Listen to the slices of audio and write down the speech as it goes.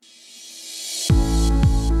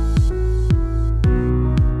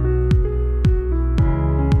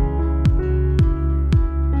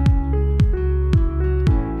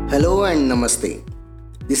Namaste.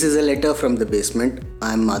 This is a letter from the basement.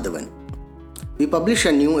 I am Madhavan. We publish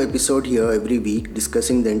a new episode here every week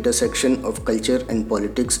discussing the intersection of culture and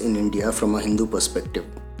politics in India from a Hindu perspective.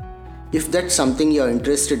 If that's something you're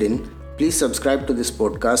interested in, please subscribe to this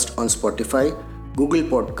podcast on Spotify, Google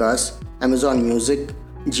Podcasts, Amazon Music,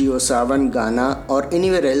 JioSaavn, Gaana, or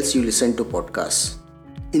anywhere else you listen to podcasts.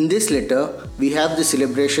 In this letter, we have the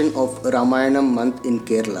celebration of Ramayanam month in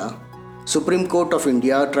Kerala. Supreme Court of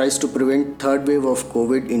India tries to prevent third wave of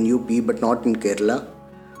COVID in UP but not in Kerala.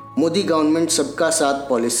 Modi government Sabka Saath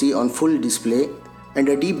policy on full display and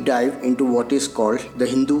a deep dive into what is called the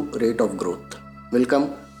Hindu rate of growth.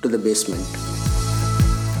 Welcome to the basement.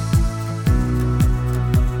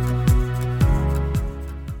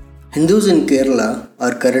 Hindus in Kerala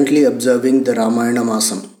are currently observing the Ramayana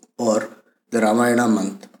Masam or the Ramayana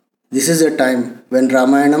month. This is a time when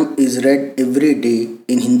Ramayanam is read every day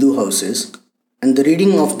in Hindu houses and the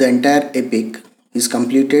reading of the entire epic is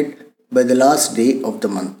completed by the last day of the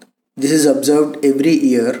month. This is observed every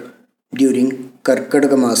year during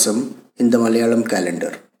Karkadaga Masam in the Malayalam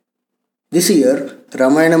calendar. This year,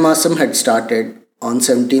 Ramayana Masam had started on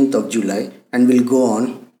 17th of July and will go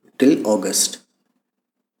on till August.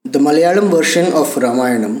 The Malayalam version of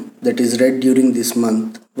Ramayanam that is read during this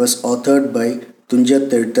month was authored by Tunja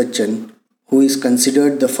Thirthachan, who is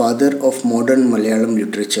considered the father of modern Malayalam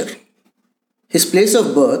literature. His place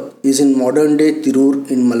of birth is in modern-day Tirur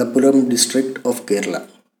in Malappuram district of Kerala.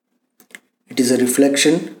 It is a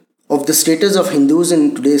reflection of the status of Hindus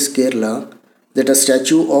in today's Kerala that a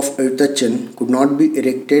statue of Thirthachan could not be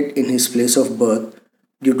erected in his place of birth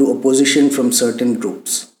due to opposition from certain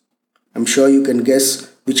groups. I'm sure you can guess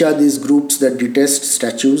which are these groups that detest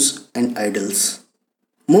statues and idols.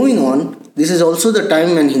 Moving on, this is also the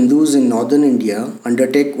time when Hindus in northern India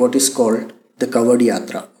undertake what is called the Kavadi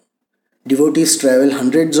Yatra. Devotees travel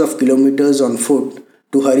hundreds of kilometers on foot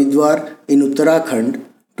to Haridwar in Uttarakhand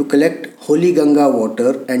to collect holy Ganga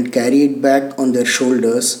water and carry it back on their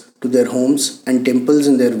shoulders to their homes and temples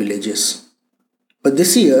in their villages. But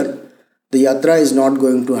this year, the Yatra is not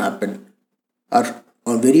going to happen. Our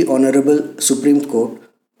very honorable Supreme Court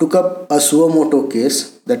took up a suo motu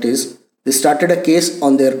case, that is, they started a case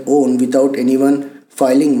on their own without anyone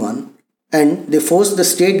filing one, and they forced the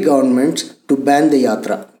state governments to ban the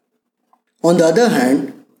Yatra. On the other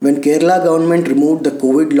hand, when Kerala government removed the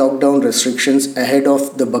COVID lockdown restrictions ahead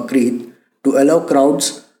of the Bakrid to allow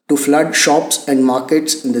crowds to flood shops and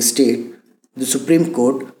markets in the state, the Supreme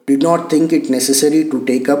Court did not think it necessary to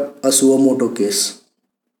take up a suo motu case.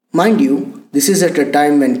 Mind you, this is at a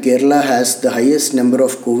time when Kerala has the highest number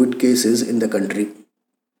of COVID cases in the country.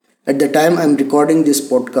 At the time I am recording this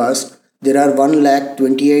podcast, there are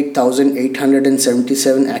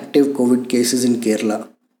 128,877 active COVID cases in Kerala.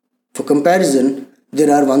 For comparison,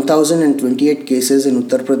 there are 1,028 cases in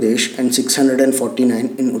Uttar Pradesh and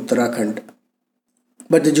 649 in Uttarakhand.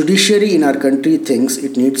 But the judiciary in our country thinks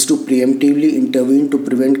it needs to preemptively intervene to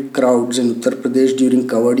prevent crowds in Uttar Pradesh during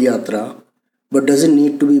Kavadi Yatra, but doesn't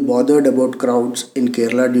need to be bothered about crowds in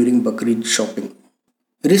Kerala during Bakrid shopping.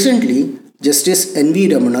 Recently, Justice N.V.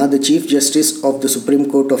 Ramana, the Chief Justice of the Supreme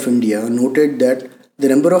Court of India, noted that the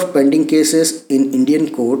number of pending cases in Indian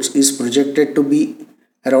courts is projected to be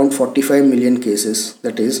around 45 million cases,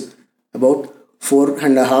 that is, about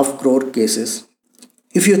 4.5 crore cases.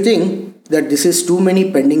 If you think that this is too many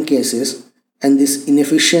pending cases and this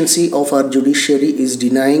inefficiency of our judiciary is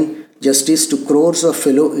denying justice to crores of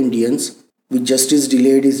fellow Indians, with justice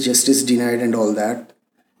delayed is justice denied and all that,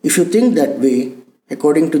 if you think that way,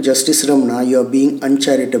 according to Justice Ramana, you are being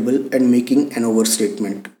uncharitable and making an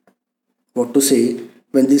overstatement. What to say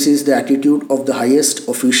when this is the attitude of the highest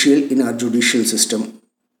official in our judicial system?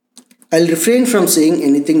 I'll refrain from saying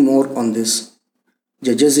anything more on this.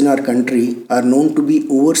 Judges in our country are known to be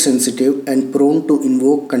oversensitive and prone to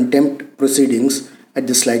invoke contempt proceedings at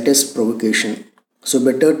the slightest provocation. So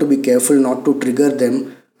better to be careful not to trigger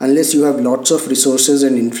them unless you have lots of resources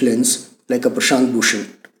and influence like a Prashant Bhushan.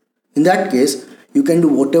 In that case, you can do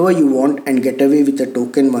whatever you want and get away with a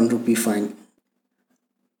token 1 rupee fine.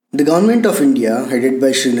 The government of India, headed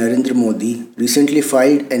by Shri Narendra Modi, recently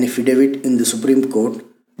filed an affidavit in the Supreme Court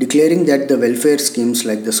declaring that the welfare schemes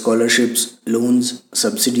like the scholarships, loans,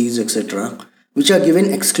 subsidies, etc., which are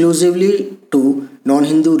given exclusively to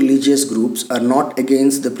non-Hindu religious groups are not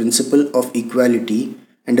against the principle of equality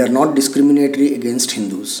and are not discriminatory against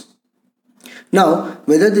Hindus. Now,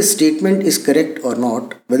 whether this statement is correct or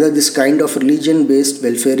not, whether this kind of religion-based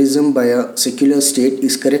welfarism by a secular state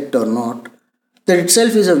is correct or not, that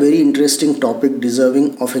itself is a very interesting topic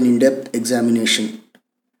deserving of an in-depth examination.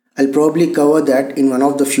 I'll probably cover that in one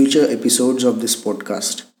of the future episodes of this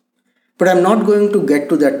podcast. But I'm not going to get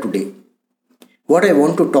to that today. What I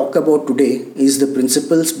want to talk about today is the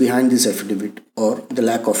principles behind this affidavit, or the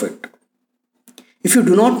lack of it. If you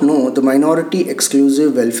do not know, the minority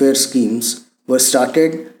exclusive welfare schemes were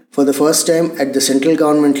started for the first time at the central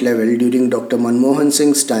government level during Dr. Manmohan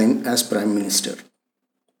Singh's time as Prime Minister.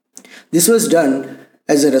 This was done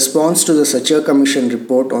as a response to the Sachar Commission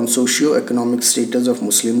report on socio-economic status of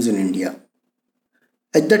Muslims in India.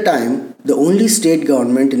 At the time, the only state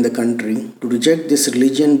government in the country to reject this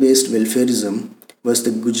religion-based welfarism was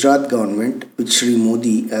the Gujarat government with Sri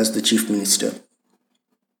Modi as the Chief Minister.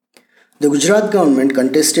 The Gujarat government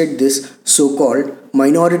contested this so-called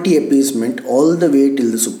minority appeasement all the way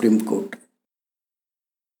till the Supreme Court.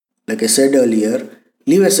 Like I said earlier,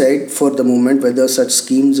 leave aside for the moment whether such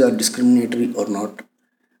schemes are discriminatory or not.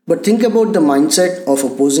 But think about the mindset of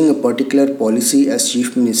opposing a particular policy as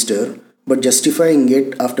Chief Minister but justifying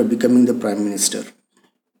it after becoming the Prime Minister.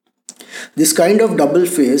 This kind of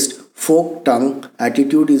double-faced, fork-tongued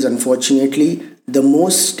attitude is unfortunately the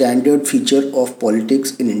most standard feature of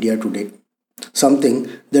politics in India today, something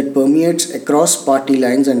that permeates across party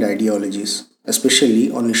lines and ideologies,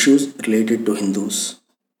 especially on issues related to Hindus.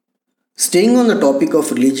 Staying on the topic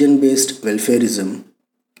of religion-based welfarism,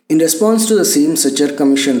 in response to the same Sachar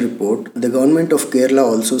Commission report, the government of Kerala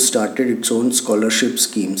also started its own scholarship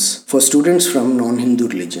schemes for students from non-Hindu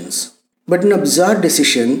religions. But in a bizarre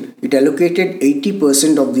decision, it allocated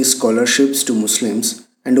 80% of these scholarships to Muslims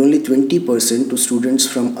and only 20% to students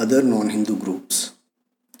from other non-Hindu groups.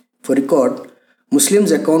 For record,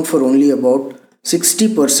 Muslims account for only about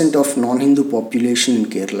 60% of non-Hindu population in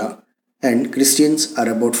Kerala, and Christians are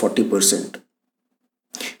about 40%.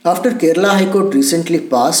 After Kerala High Court recently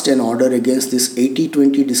passed an order against this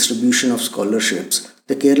 80-20 distribution of scholarships,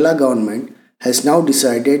 the Kerala government has now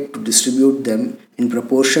decided to distribute them in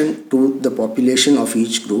proportion to the population of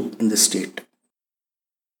each group in the state.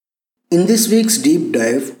 In this week's deep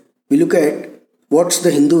dive, we look at what's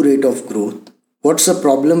the Hindu rate of growth, what's the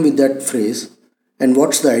problem with that phrase, and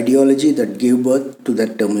what's the ideology that gave birth to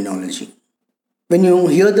that terminology. When you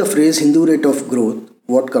hear the phrase Hindu rate of growth,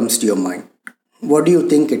 what comes to your mind? What do you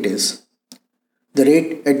think it is? The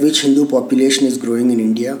rate at which Hindu population is growing in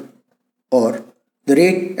India? Or the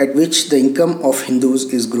rate at which the income of Hindus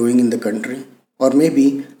is growing in the country? Or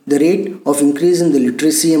maybe the rate of increase in the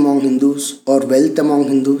literacy among Hindus or wealth among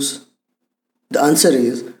Hindus? The answer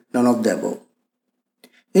is none of the above.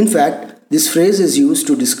 In fact, this phrase is used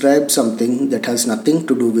to describe something that has nothing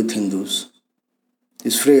to do with Hindus.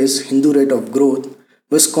 This phrase, Hindu rate of growth,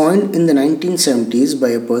 was coined in the 1970s by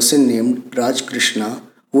a person named Raj Krishna,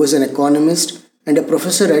 who was an economist and a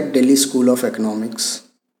professor at Delhi School of Economics.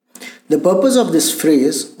 The purpose of this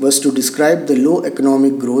phrase was to describe the low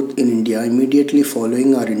economic growth in India immediately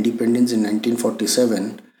following our independence in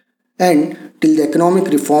 1947 and till the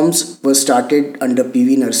economic reforms were started under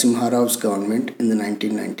P.V. Narasimha Rao's government in the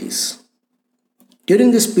 1990s.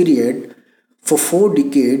 During this period, for 4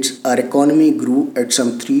 decades, our economy grew at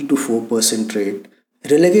some 3 to 4% rate,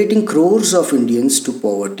 relegating crores of Indians to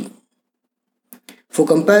poverty. For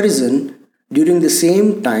comparison, during the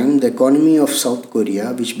same time, the economy of South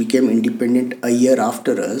Korea, which became independent a year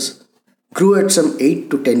after us, grew at some 8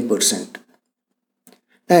 to 10%.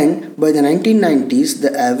 And by the 1990s,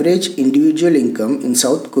 the average individual income in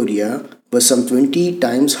South Korea was some 20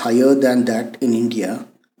 times higher than that in India,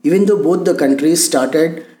 even though both the countries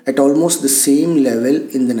started at almost the same level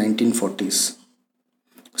in the 1940s.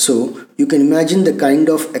 So, you can imagine the kind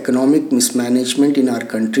of economic mismanagement in our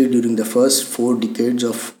country during the first 4 decades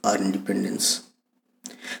of our independence.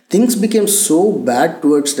 Things became so bad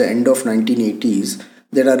towards the end of 1980s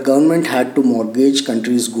that our government had to mortgage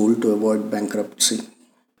country's gold to avoid bankruptcy.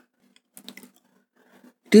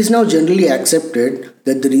 It is now generally accepted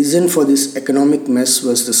that the reason for this economic mess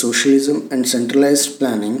was the socialism and centralized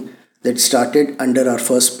planning that started under our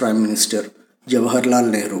first Prime Minister, Jawaharlal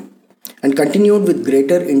Nehru, and continued with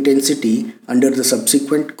greater intensity under the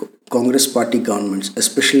subsequent Congress Party governments,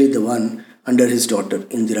 especially the one under his daughter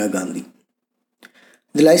Indira Gandhi.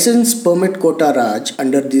 The license permit quota Raj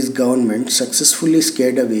under these governments successfully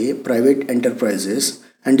scared away private enterprises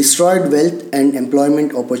and destroyed wealth and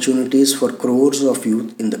employment opportunities for crores of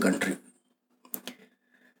youth in the country.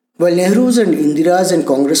 While Nehru's and Indira's and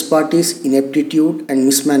Congress party's ineptitude and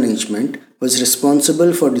mismanagement was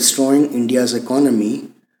responsible for destroying India's economy,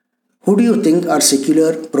 who do you think our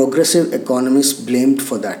secular progressive economists blamed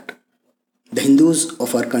for that? The Hindus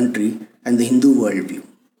of our country and the Hindu worldview.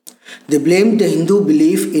 They blamed the Hindu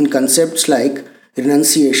belief in concepts like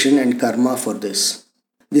renunciation and karma for this.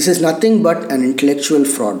 This is nothing but an intellectual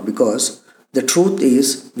fraud because The truth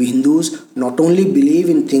is, we Hindus not only believe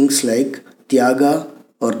in things like Tyaga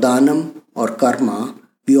or Danam or Karma,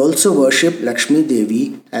 we also worship Lakshmi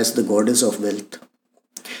Devi as the goddess of wealth.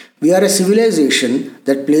 We are a civilization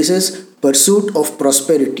that places pursuit of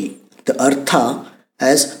prosperity, the Artha,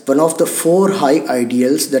 as one of the four high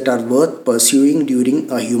ideals that are worth pursuing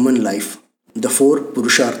during a human life, the four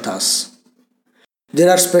Purusharthas. There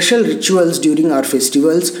are special rituals during our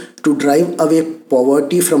festivals to drive away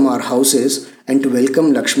poverty from our houses and to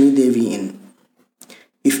welcome Lakshmi Devi in.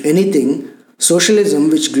 If anything, socialism,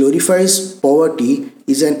 which glorifies poverty,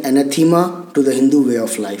 is an anathema to the Hindu way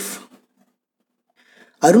of life.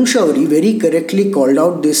 Arun Shourie very correctly called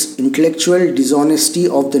out this intellectual dishonesty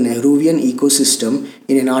of the Nehruvian ecosystem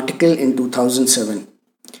in an article in 2007.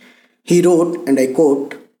 He wrote, and I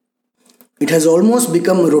quote, "It has almost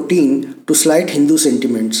become routine to slight Hindu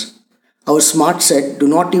sentiments. Our smart set do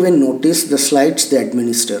not even notice the slights they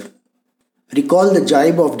administer. Recall the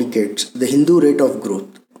jibe of decades, the Hindu rate of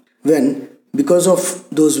growth, when, because of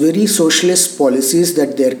those very socialist policies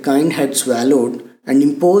that their kind had swallowed and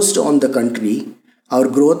imposed on the country, our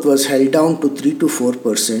growth was held down to 3 to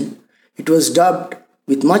 4%. It was dubbed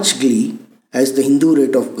with much glee as the Hindu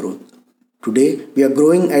rate of growth. Today, we are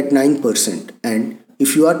growing at 9%, and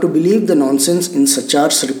if you are to believe the nonsense in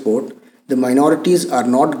Sachar's report, the minorities are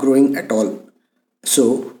not growing at all.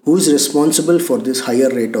 So, who is responsible for this higher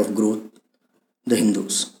rate of growth? The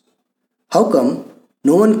Hindus. How come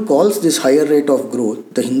no one calls this higher rate of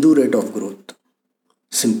growth the Hindu rate of growth?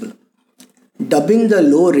 Simple. Dubbing the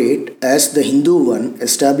low rate as the Hindu one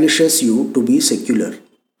establishes you to be secular.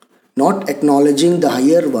 Not acknowledging the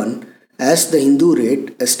higher one as the Hindu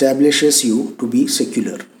rate establishes you to be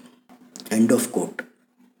secular." End of quote.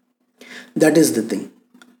 That is the thing.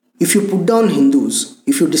 If you put down Hindus,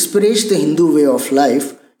 if you disparage the Hindu way of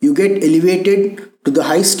life, you get elevated to the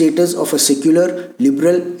high status of a secular,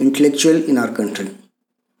 liberal intellectual in our country.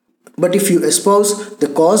 But if you espouse the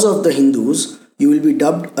cause of the Hindus, you will be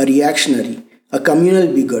dubbed a reactionary, a communal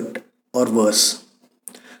bigot, or worse.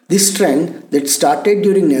 This trend that started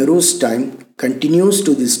during Nehru's time continues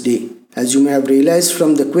to this day, as you may have realized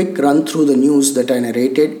from the quick run through the news that I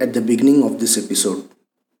narrated at the beginning of this episode.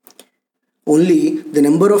 Only the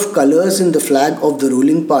number of colors in the flag of the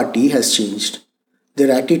ruling party has changed.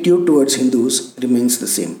 Their attitude towards Hindus remains the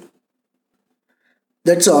same.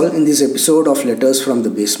 That's all in this episode of Letters from the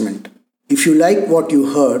Basement. If you like what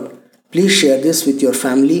you heard, please share this with your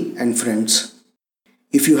family and friends.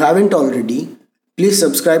 If you haven't already, please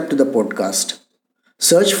subscribe to the podcast.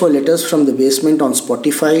 Search for Letters from the Basement on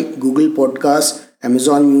Spotify, Google Podcasts,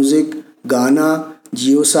 Amazon Music, Gaana,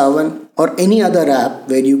 JioSaavn, or any other app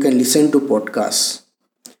where you can listen to podcasts.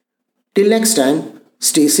 Till next time,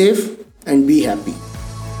 stay safe and be happy.